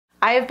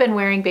I have been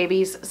wearing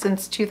babies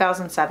since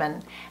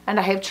 2007, and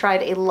I have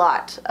tried a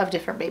lot of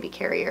different baby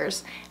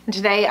carriers. And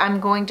today I'm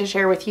going to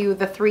share with you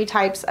the 3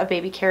 types of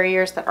baby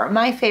carriers that are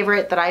my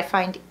favorite, that I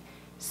find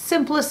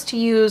simplest to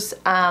use,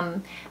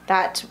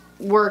 that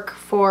work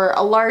for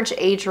a large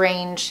age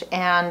range,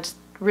 and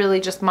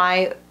really just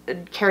my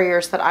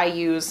carriers that I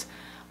use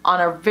on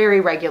a very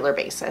regular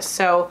basis.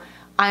 So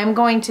I'm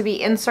going to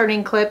be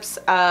inserting clips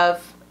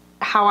of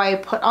how I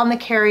put on the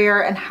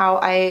carrier and how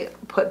I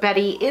put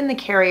Betty in the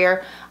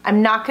carrier.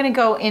 I'm not going to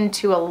go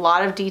into a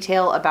lot of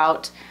detail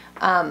about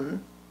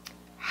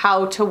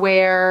how to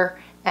wear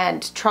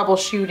and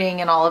troubleshooting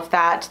and all of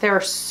that. There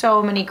are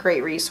so many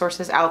great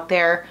resources out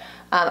there.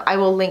 I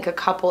will link a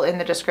couple in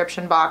the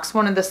description box.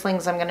 One of the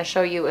slings I'm going to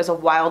show you is a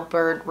wild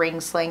bird ring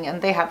sling, and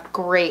they have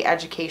great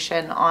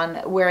education on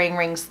wearing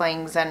ring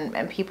slings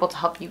and people to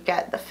help you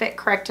get the fit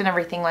correct and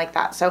everything like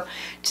that. So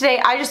today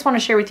I just want to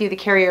share with you the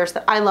carriers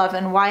that I love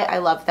and why I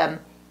love them.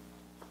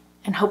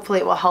 And hopefully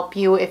it will help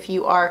you if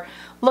you are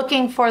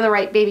looking for the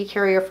right baby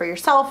carrier for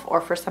yourself or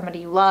for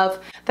somebody you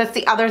love. That's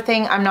the other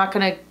thing. I'm not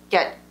going to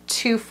get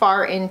too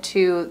far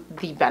into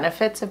the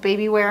benefits of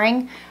baby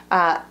wearing,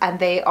 and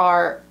they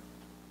are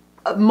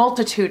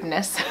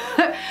multitudinous.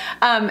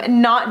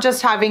 Not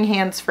just having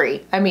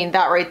hands-free. I mean,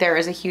 that right there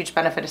is a huge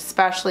benefit,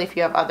 especially if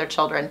you have other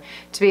children,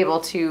 to be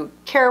able to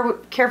care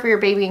for your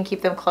baby and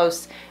keep them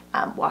close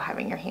while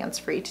having your hands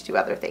free to do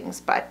other things.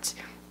 But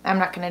I'm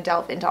not going to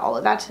delve into all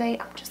of that today.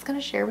 I'm just going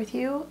to share with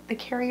you the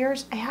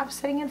carriers I have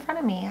sitting in front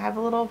of me. I have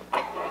a little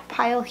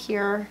pile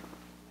here,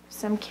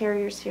 some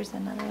carriers. Here's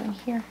another one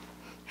here.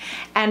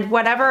 And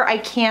whatever I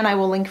can, I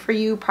will link for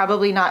you.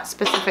 Probably not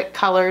specific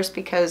colors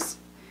because,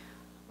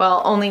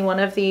 well, only one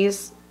of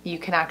these you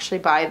can actually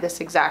buy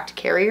this exact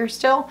carrier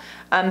still.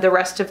 The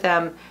rest of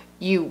them,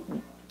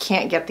 you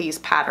can't get these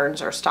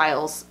patterns or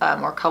styles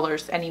or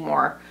colors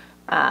anymore.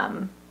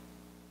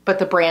 But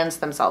the brands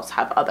themselves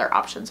have other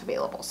options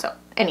available. So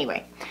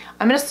anyway,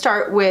 I'm gonna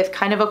start with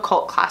kind of a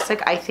cult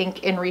classic, I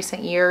think, in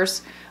recent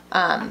years.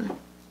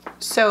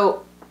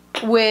 So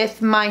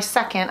with my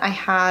second, I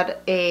had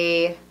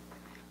a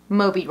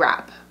Moby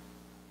wrap,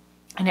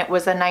 and it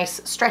was a nice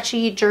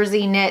stretchy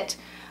jersey knit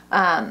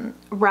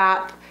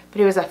wrap,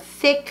 but it was a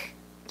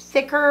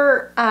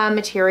thicker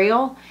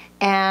material,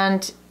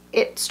 and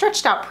it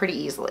stretched out pretty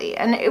easily,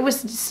 and it was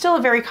still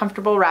a very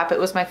comfortable wrap. It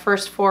was my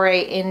first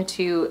foray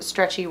into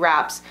stretchy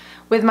wraps.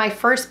 With my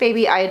first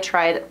baby, I had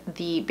tried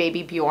the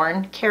Baby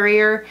Bjorn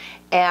carrier,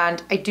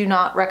 and I do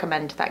not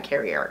recommend that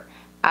carrier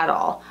at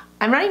all.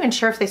 I'm not even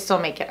sure if they still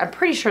make it. I'm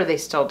pretty sure they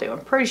still do. I'm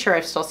pretty sure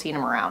I've still seen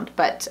them around,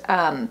 but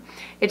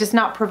it does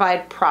not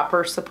provide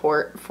proper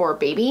support for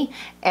baby,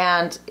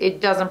 and it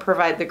doesn't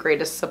provide the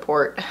greatest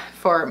support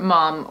for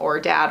mom or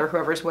dad or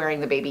whoever's wearing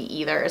the baby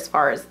either, as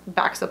far as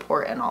back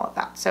support and all of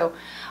that. So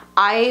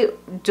I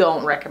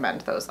don't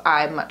recommend those.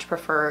 I much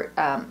prefer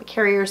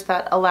carriers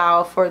that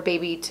allow for the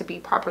baby to be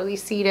properly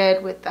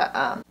seated with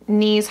the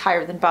knees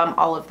higher than bum,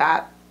 all of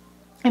that.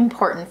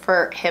 Important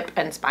for hip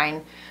and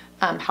spine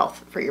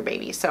health for your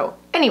baby. So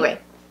anyway,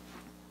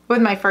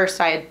 with my first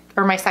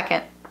my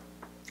second,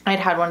 I'd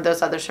had one of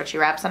those other stretchy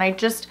wraps, and I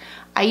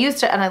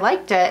used it and I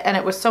liked it, and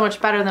it was so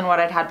much better than what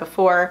I'd had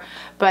before,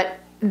 but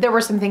there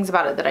were some things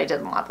about it that I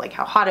didn't love, like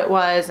how hot it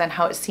was and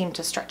how it seemed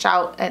to stretch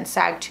out and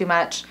sag too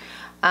much.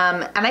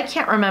 And I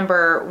can't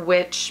remember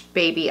which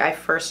baby I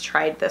first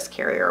tried this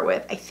carrier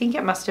with. I think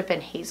it must have been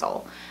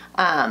Hazel,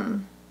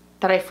 that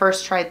I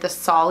first tried the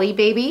Solly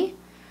baby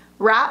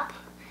wrap.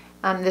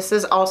 This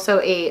is also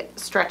a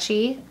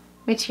stretchy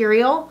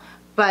material,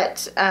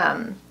 but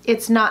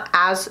it's not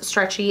as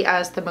stretchy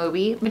as the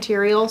Moby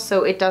material,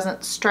 so it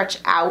doesn't stretch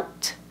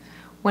out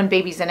when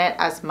baby's in it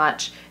as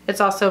much.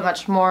 It's also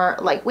much more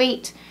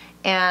lightweight,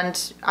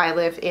 and I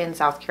live in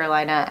South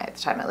Carolina. At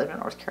the time I lived in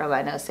North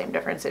Carolina, same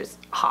difference. It was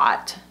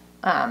hot,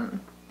 and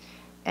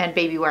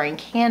baby wearing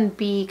can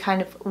be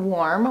kind of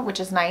warm,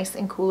 which is nice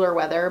in cooler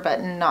weather,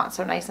 but not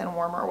so nice in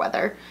warmer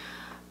weather.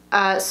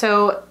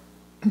 So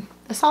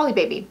the Solly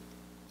baby.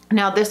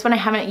 Now this one I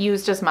haven't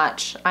used as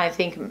much. I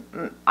think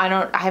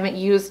I haven't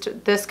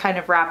used this kind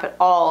of wrap at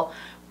all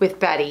with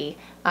Betty.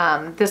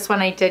 This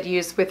one I did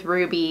use with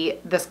Ruby.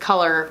 This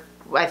color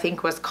I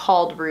think was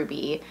called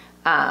Ruby.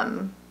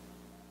 I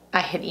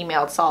had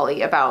emailed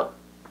Solly about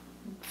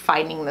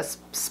finding this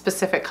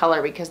specific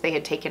color because they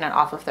had taken it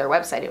off of their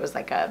website. It was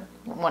like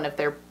one of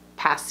their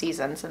past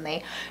seasons, and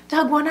they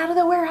dug one out of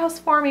the warehouse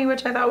for me,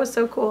 which I thought was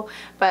so cool.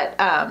 But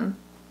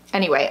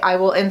anyway, I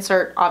will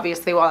insert,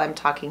 obviously while I'm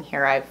talking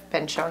here, I've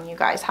been showing you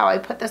guys how I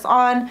put this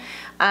on.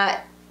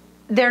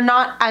 They're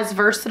not as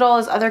versatile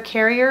as other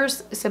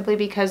carriers, simply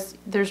because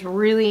there's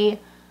really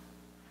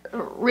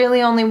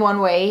only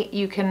one way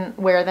you can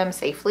wear them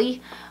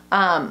safely.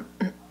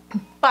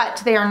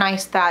 But they are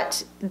nice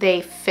that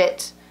they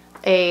fit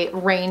a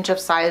range of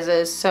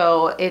sizes,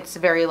 so it's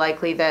very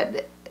likely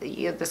that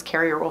this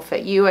carrier will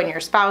fit you and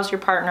your spouse,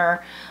 your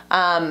partner,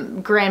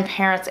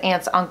 grandparents,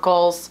 aunts,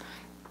 uncles.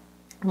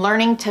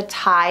 Learning to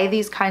tie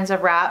these kinds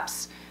of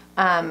wraps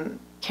can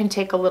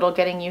take a little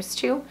getting used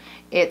to.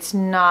 It's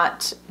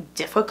not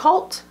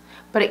difficult,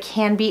 but it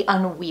can be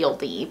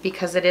unwieldy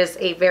because it is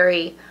a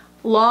very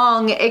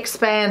long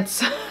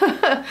expanse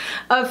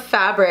of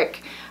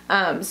fabric.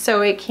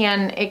 So it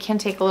can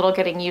take a little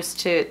getting used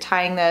to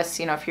tying this,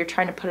 you know, if you're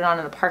trying to put it on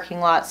in the parking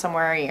lot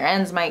somewhere, your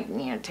ends might,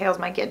 you know, tails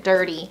might get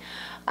dirty.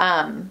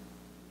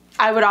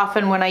 I would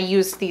often, when I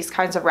use these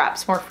kinds of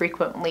wraps more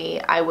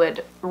frequently, I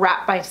would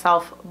wrap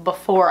myself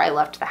before I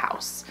left the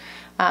house,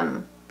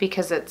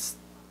 because it's,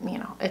 you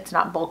know, it's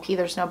not bulky,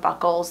 there's no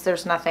buckles,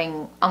 there's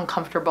nothing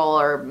uncomfortable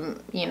or,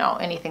 you know,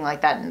 anything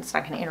like that, and it's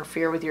not going to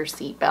interfere with your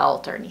seat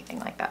belt or anything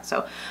like that.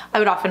 So I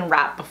would often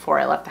wrap before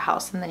I left the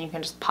house, and then you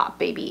can just pop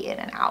baby in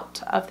and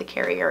out of the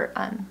carrier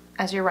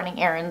as you're running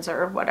errands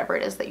or whatever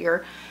it is that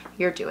you're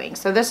doing.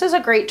 So this is a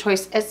great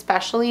choice,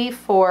 especially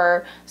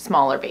for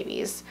smaller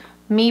babies.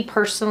 Me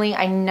personally,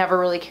 I never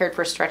really cared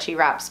for stretchy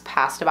wraps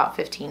past about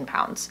 15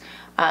 pounds.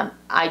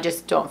 I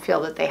just don't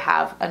feel that they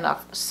have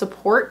enough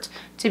support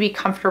to be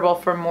comfortable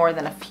for more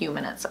than a few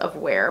minutes of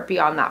wear.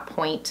 Beyond that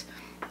point,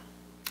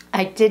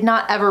 I did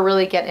not ever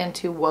really get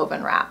into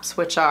woven wraps,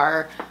 which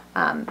are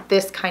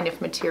this kind of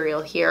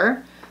material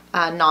here,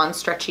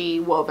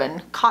 non-stretchy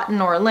woven cotton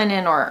or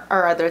linen or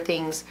other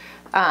things.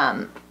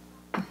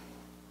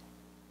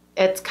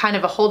 It's kind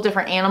of a whole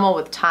different animal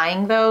with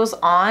tying those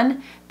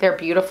on. They're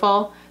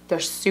beautiful. They're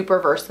super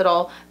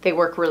versatile. They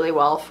work really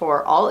well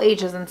for all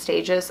ages and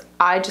stages.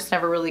 I just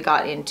never really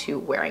got into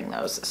wearing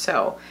those.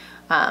 So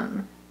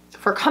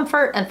for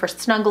comfort and for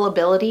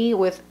snuggleability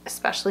with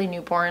especially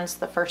newborns,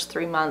 the first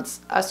 3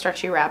 months, a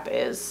stretchy wrap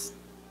is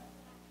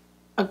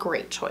a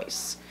great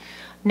choice.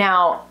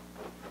 Now,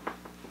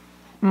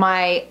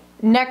 my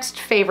next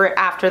favorite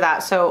after that,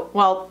 so,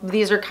 well,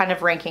 these are kind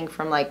of ranking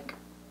from like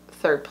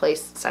 3rd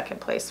place,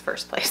 2nd place,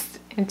 1st place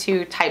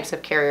into types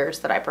of carriers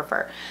that I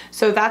prefer.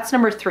 So that's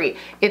number 3.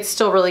 It's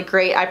still really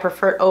great. I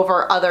prefer it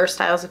over other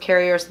styles of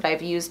carriers that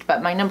I've used,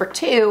 but my number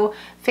 2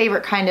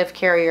 favorite kind of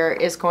carrier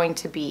is going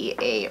to be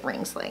a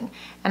ring sling.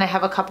 And I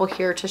have a couple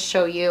here to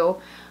show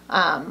you.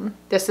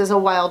 This is a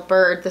Wild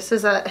Bird. I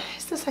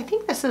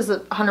think this is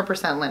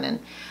 100% linen.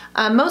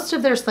 Most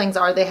of their slings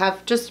are. They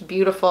have just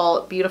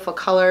beautiful, beautiful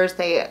colors.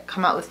 They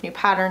come out with new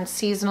patterns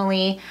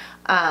seasonally.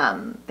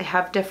 They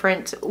have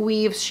different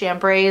weaves,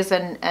 chambrays,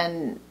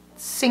 and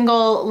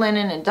single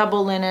linen and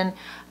double linen.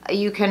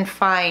 You can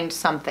find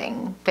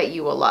something that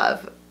you will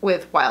love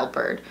with Wild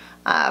Bird,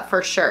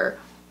 for sure.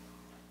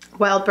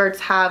 Wild Birds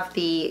have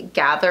the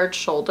gathered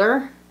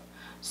shoulder,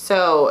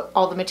 so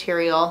all the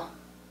material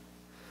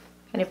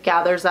kind of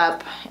gathers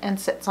up and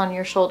sits on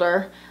your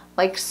shoulder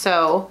like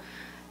so.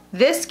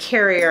 This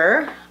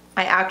carrier,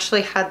 I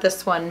actually had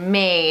this one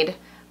made.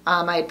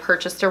 I had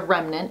purchased a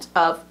remnant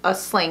of a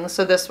sling,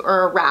 so this,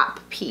 or a wrap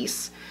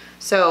piece.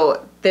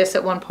 So this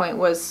at one point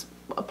was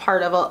a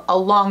part of a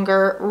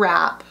longer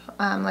wrap,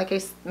 like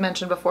I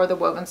mentioned before, the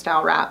woven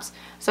style wraps.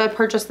 So I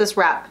purchased this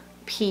wrap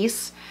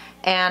piece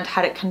and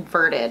had it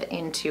converted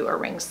into a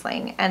ring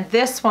sling. And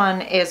this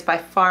one is by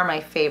far my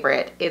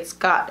favorite. It's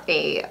got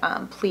a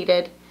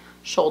pleated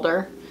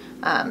shoulder,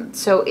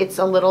 so it's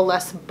a little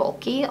less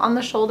bulky on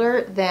the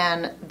shoulder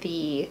than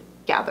the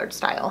gathered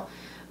style.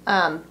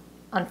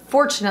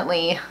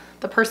 Unfortunately,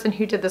 the person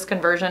who did this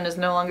conversion is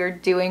no longer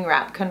doing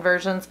wrap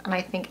conversions, and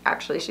I think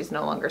actually she's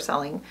no longer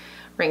selling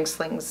ring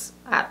slings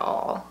at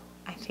all.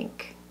 I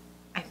think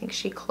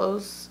she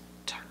closed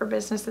her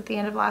business at the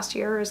end of last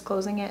year, or is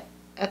closing it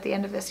at the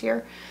end of this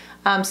year.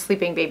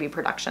 Sleeping Baby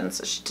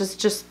Productions. She does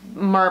just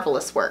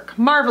marvelous work,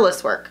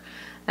 marvelous work.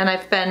 And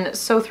I've been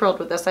so thrilled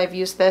with this. I've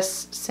used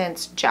this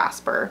since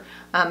Jasper.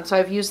 So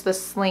I've used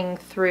this sling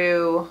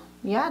through,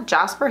 yeah,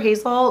 Jasper,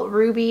 Hazel,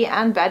 Ruby,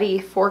 and Betty,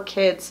 4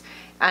 kids,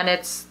 and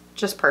it's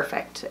just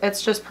perfect.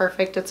 It's just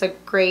perfect. It's a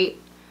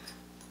great,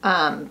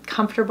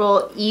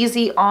 comfortable,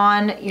 easy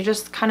on. You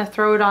just kind of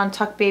throw it on,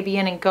 tuck baby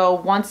in, and go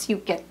once you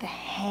get the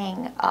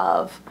hang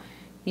of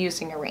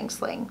using a ring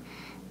sling.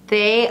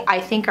 They, I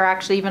think, are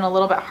actually even a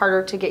little bit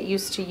harder to get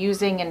used to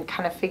using and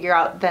kind of figure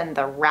out than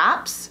the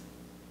wraps,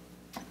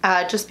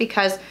 just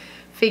because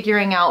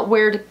figuring out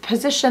where to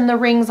position the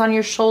rings on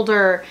your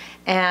shoulder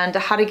and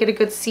how to get a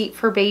good seat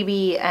for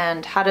baby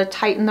and how to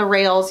tighten the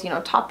rails, you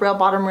know, top rail,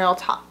 bottom rail,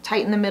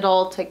 tighten the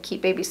middle to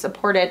keep baby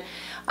supported.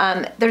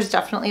 There's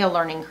definitely a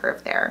learning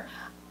curve there.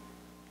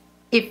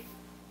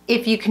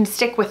 If you can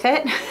stick with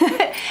it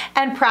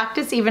and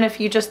practice, even if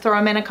you just throw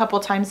them in a couple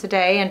times a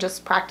day and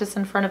just practice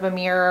in front of a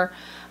mirror,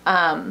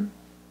 I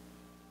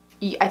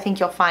think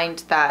you'll find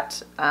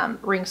that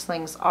ring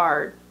slings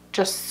are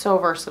just so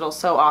versatile,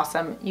 so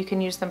awesome. You can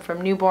use them from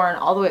newborn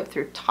all the way up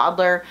through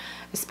toddler,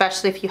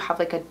 especially if you have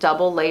like a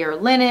double layer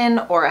linen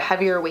or a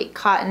heavier weight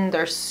cotton.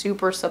 They're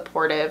super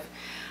supportive.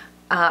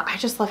 I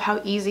just love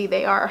how easy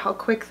they are, how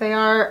quick they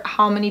are,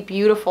 how many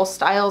beautiful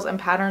styles and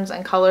patterns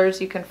and colors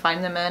you can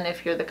find them in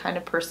if you're the kind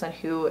of person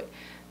who,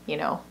 you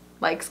know,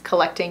 likes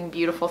collecting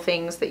beautiful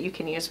things that you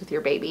can use with your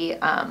baby.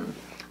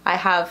 I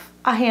have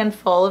a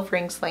handful of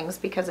ring slings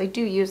because I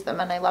do use them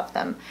and I love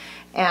them.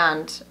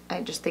 And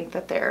I just think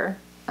that they're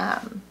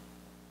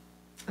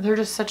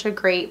just such a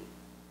great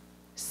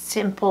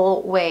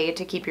simple way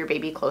to keep your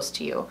baby close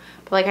to you.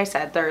 But like I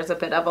said, there's a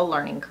bit of a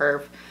learning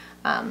curve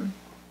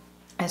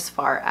as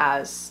far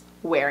as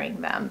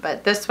wearing them.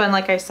 But this one,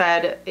 like I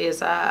said,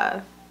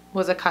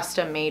 was a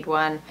custom made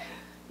one.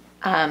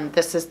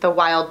 This is the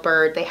Wild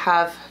Bird. They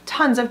have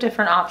tons of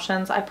different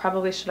options. I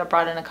probably should have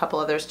brought in a couple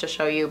others to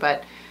show you,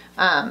 but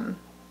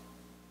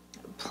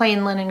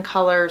plain linen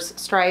colors,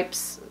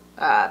 stripes,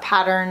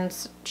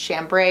 patterns,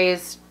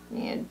 chambrays,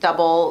 you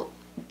know,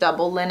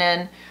 double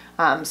linen,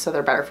 so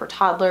they're better for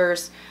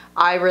toddlers.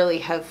 I really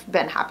have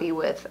been happy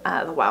with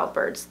the Wild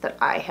Birds that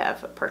I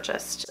have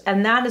purchased.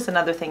 And that is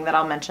another thing that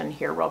I'll mention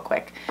here real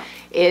quick,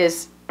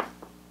 is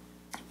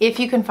if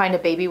you can find a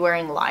baby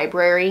wearing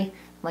library,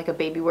 like a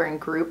baby wearing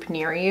group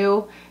near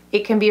you,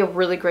 it can be a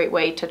really great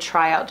way to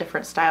try out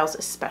different styles,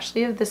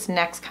 especially of this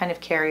next kind of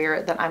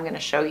carrier that I'm going to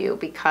show you,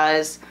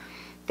 because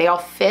they all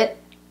fit.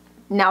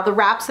 Now the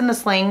wraps and the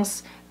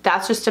slings,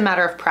 that's just a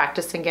matter of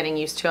practice and getting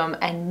used to them.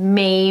 And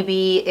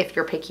maybe if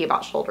you're picky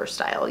about shoulder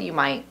style, you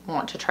might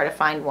want to try to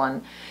find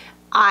one.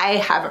 I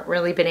haven't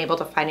really been able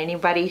to find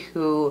anybody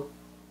who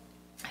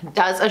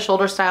does a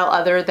shoulder style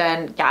other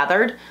than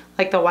gathered,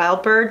 like the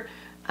Wild Bird.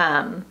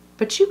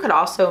 But you could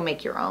also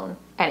make your own.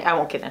 And I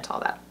won't get into all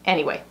that.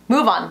 Anyway,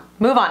 move on,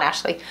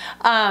 Ashleigh.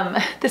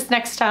 This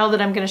next style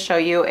that I'm gonna show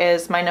you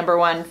is my number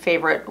 1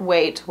 favorite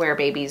way to wear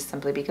babies,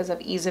 simply because of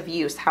ease of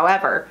use.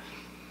 However,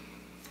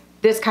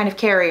 this kind of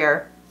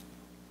carrier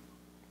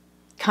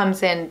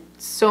comes in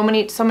so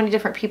many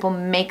different people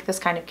make this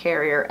kind of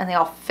carrier, and they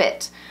all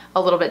fit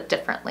a little bit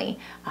differently.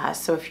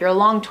 So if you're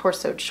long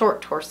torsoed,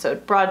 short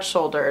torsoed, broad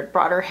shouldered,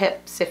 broader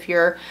hips, if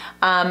you're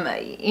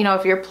you know,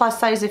 if you're plus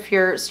size, if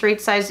you're straight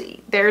size,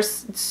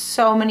 there's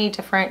so many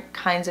different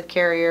kinds of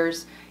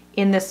carriers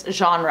in this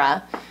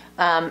genre.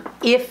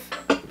 If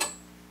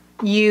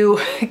you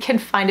can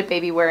find a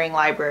baby wearing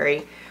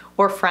library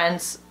or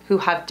friends who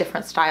have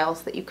different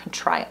styles that you can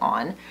try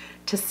on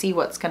to see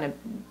what's going to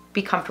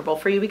be comfortable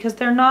for you, because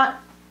they're not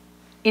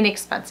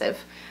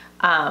inexpensive,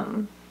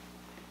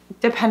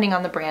 depending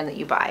on the brand that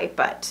you buy.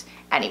 But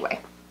anyway,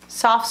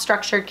 soft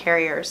structured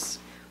carriers,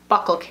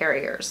 buckle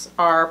carriers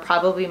are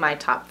probably my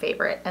top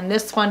favorite. And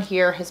this one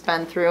here has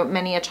been through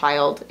many a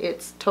child.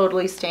 It's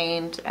totally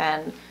stained,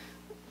 and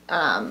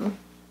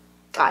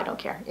I don't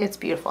care. It's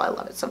beautiful. I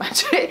love it so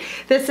much.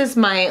 This is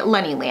my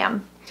Lenny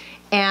Lamb,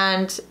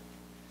 and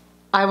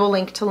I will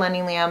link to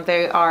Lenny Lamb.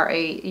 They are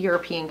a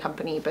European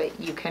company, but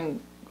you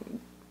can,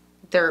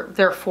 they're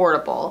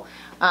affordable,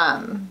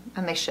 and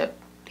they ship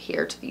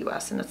here to the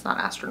US, and it's not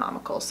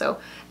astronomical. So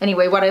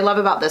anyway, what I love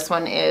about this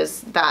one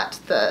is that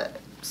the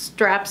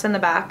straps in the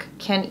back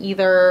can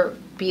either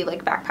be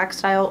like backpack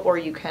style, or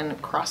you can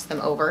cross them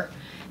over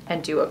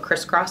and do a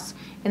crisscross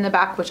in the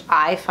back, which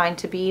I find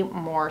to be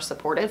more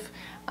supportive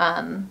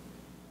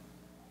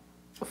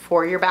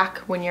for your back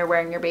when you're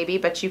wearing your baby.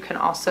 But you can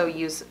also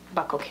use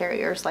buckle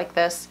carriers like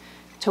this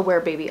to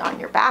wear baby on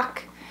your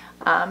back,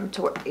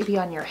 to wear baby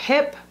on your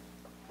hip.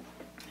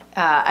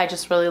 I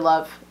just really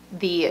love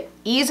the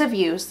ease of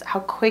use, how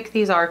quick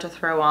these are to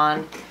throw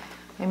on.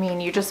 I mean,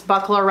 you just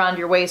buckle around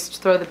your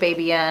waist, throw the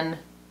baby in,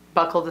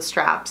 buckle the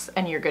straps,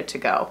 and you're good to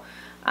go.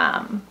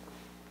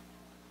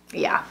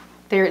 Yeah,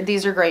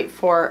 these are great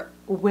for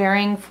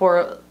wearing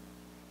for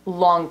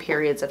long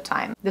periods of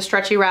time. The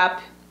stretchy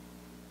wrap,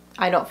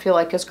 I don't feel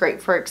like is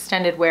great for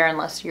extended wear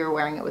unless you're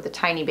wearing it with a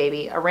tiny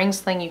baby. A ring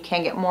sling you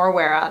can get more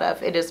wear out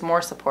of. It is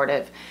more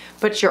supportive,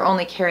 but you're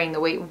only carrying the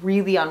weight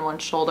really on one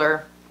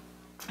shoulder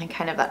and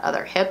kind of that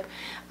other hip.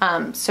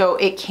 So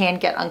it can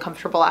get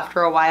uncomfortable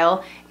after a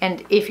while.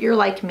 And if you're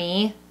like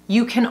me,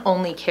 you can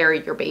only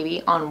carry your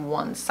baby on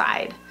one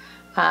side.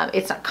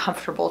 It's not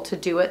comfortable to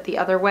do it the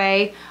other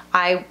way.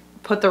 I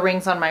put the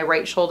rings on my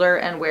right shoulder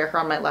and wear her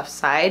on my left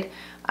side,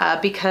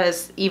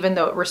 because even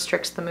though it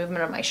restricts the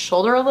movement of my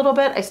shoulder a little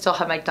bit, I still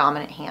have my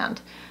dominant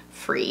hand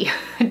free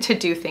to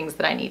do things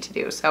that I need to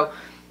do. So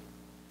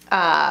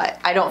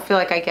I don't feel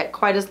like I get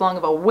quite as long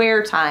of a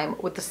wear time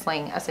with the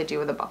sling as I do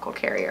with a buckle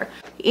carrier.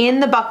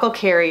 In the buckle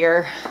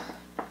carrier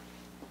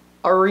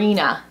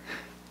arena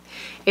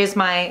is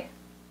my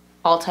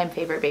all-time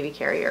favorite baby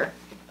carrier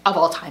of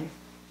all time.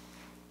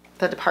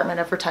 The Department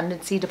of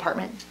Redundancy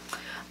department.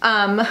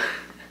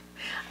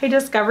 I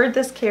discovered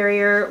this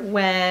carrier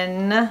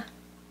when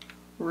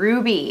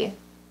Ruby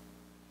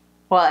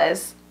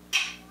was,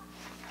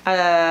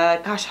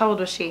 gosh, how old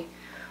was she?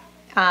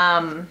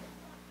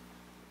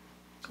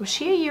 Was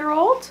she a year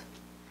old?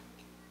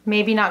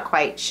 Maybe not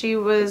quite. She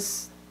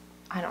was,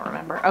 I don't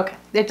remember. Okay,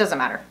 it doesn't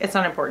matter. It's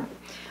not important.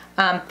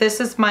 This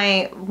is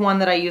my one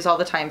that I use all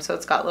the time, so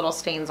it's got little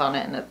stains on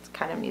it and it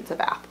kind of needs a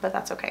bath, but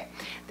that's okay.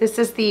 This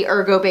is the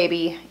Ergo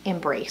Baby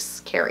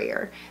Embrace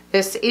carrier.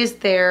 This is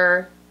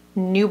their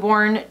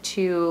newborn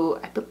to,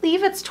 I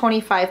believe it's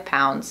 25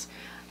 pounds.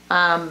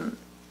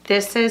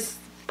 This is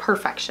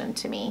perfection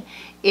to me.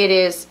 It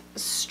is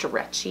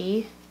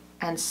stretchy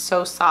and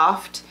so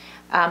soft.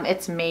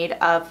 It's made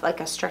of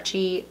like a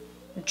stretchy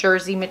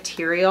jersey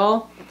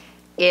material.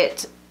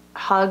 It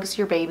hugs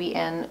your baby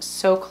in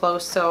so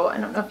close. So I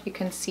don't know if you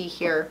can see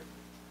here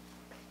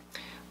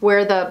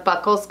where the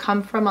buckles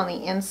come from on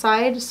the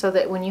inside, so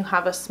that when you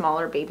have a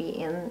smaller baby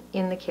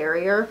in the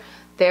carrier,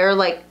 they're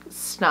like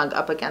snug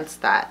up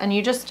against that. And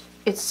you just,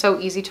 it's so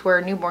easy to wear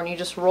a newborn. You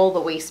just roll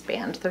the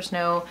waistband. There's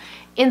no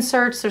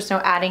inserts, there's no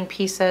adding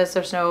pieces,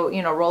 there's no,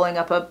 you know, rolling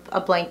up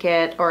a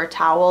blanket or a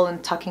towel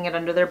and tucking it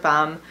under their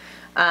bum.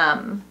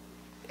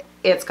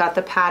 It's got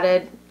the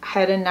padded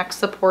head and neck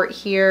support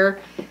here.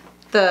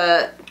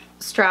 The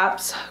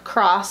straps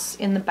cross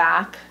in the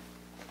back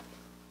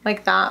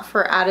like that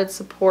for added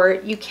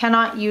support. You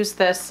cannot use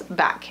this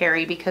back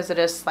carry because it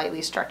is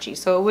slightly stretchy,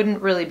 so it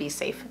wouldn't really be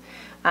safe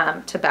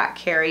to back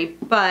carry,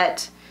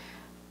 but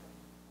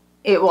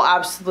it will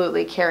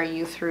absolutely carry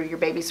you through your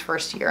baby's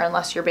first year,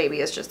 unless your baby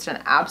is just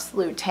an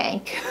absolute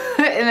tank.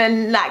 And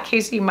in that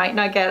case, you might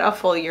not get a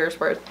full year's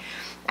worth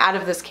out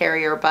of this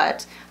carrier,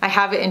 but I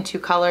have it in 2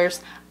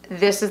 colors.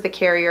 This is the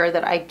carrier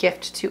that I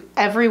gift to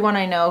everyone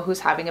I know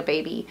who's having a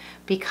baby,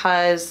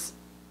 because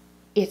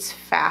it's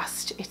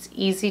fast, it's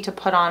easy to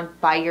put on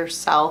by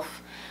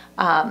yourself.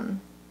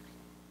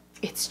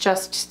 It's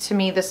just, to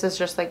me, this is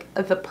just like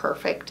the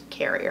perfect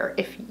carrier.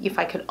 If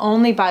I could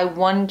only buy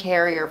one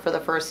carrier for the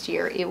first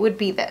year, it would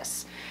be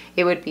this.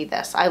 It would be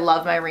this. I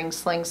love my ring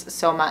slings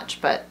so much,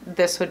 but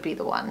this would be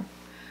the one.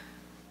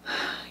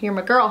 You're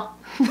my girl.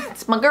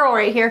 It's my girl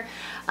right here.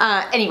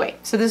 Anyway,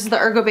 so this is the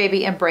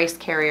Ergobaby Embrace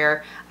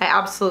carrier. I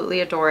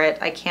absolutely adore it.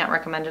 I can't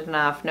recommend it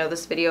enough. No,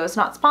 this video is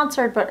not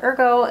sponsored, but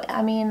Ergo,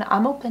 I mean,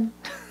 I'm open.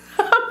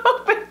 I'm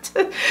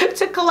open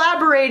to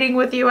collaborating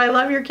with you. I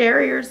love your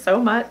carriers so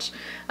much.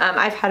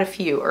 I've had a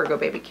few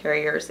Ergobaby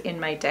carriers in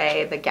my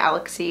day. The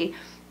Galaxy,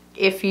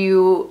 if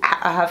you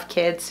have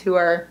kids who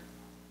are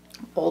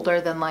older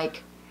than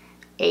like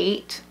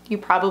 8, you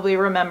probably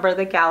remember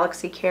the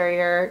Galaxy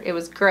carrier. It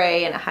was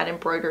gray and it had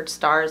embroidered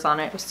stars on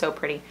it. It was so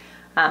pretty.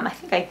 I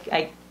think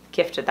I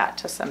gifted that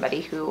to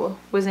somebody who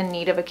was in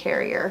need of a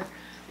carrier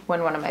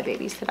when one of my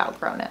babies had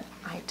outgrown it.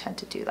 I tend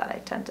to do that. I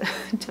tend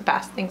to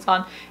pass things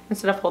on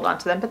instead of hold on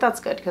to them, but that's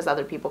good because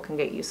other people can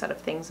get use out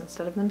of things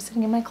instead of them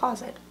sitting in my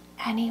closet.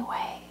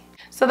 Anyway,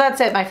 so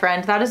that's it, my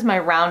friend. That is my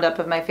roundup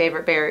of my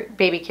favorite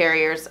baby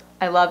carriers.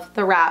 I love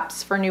the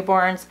wraps for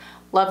newborns,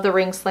 love the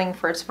ring sling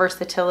for its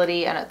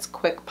versatility and its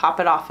quick pop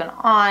it off and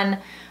on.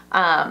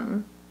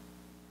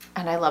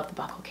 And I love the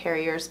buckle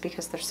carriers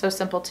because they're so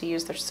simple to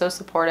use. They're so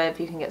supportive.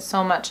 You can get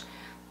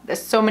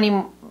so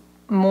many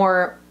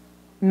more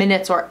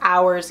minutes or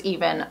hours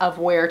even of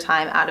wear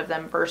time out of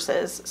them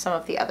versus some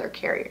of the other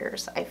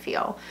carriers, I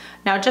feel.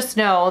 Now just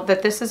know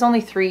that this is only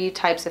 3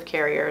 types of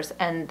carriers,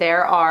 and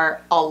there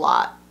are a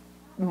lot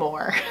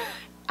more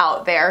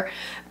out there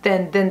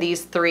than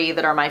these 3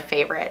 that are my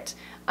favorite.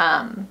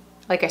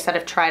 Like I said,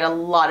 I've tried a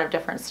lot of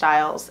different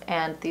styles,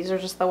 and these are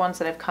just the ones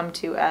that I've come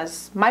to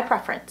as my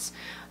preference.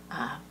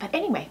 But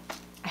anyway,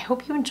 I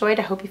hope you enjoyed.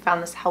 I hope you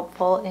found this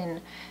helpful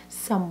in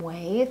some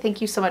way. Thank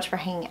you so much for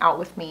hanging out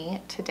with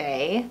me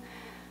today.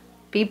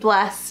 Be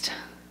blessed,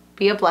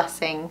 be a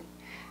blessing.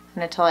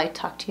 And until I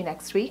talk to you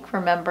next week,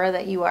 remember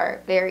that you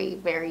are very,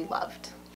 very loved.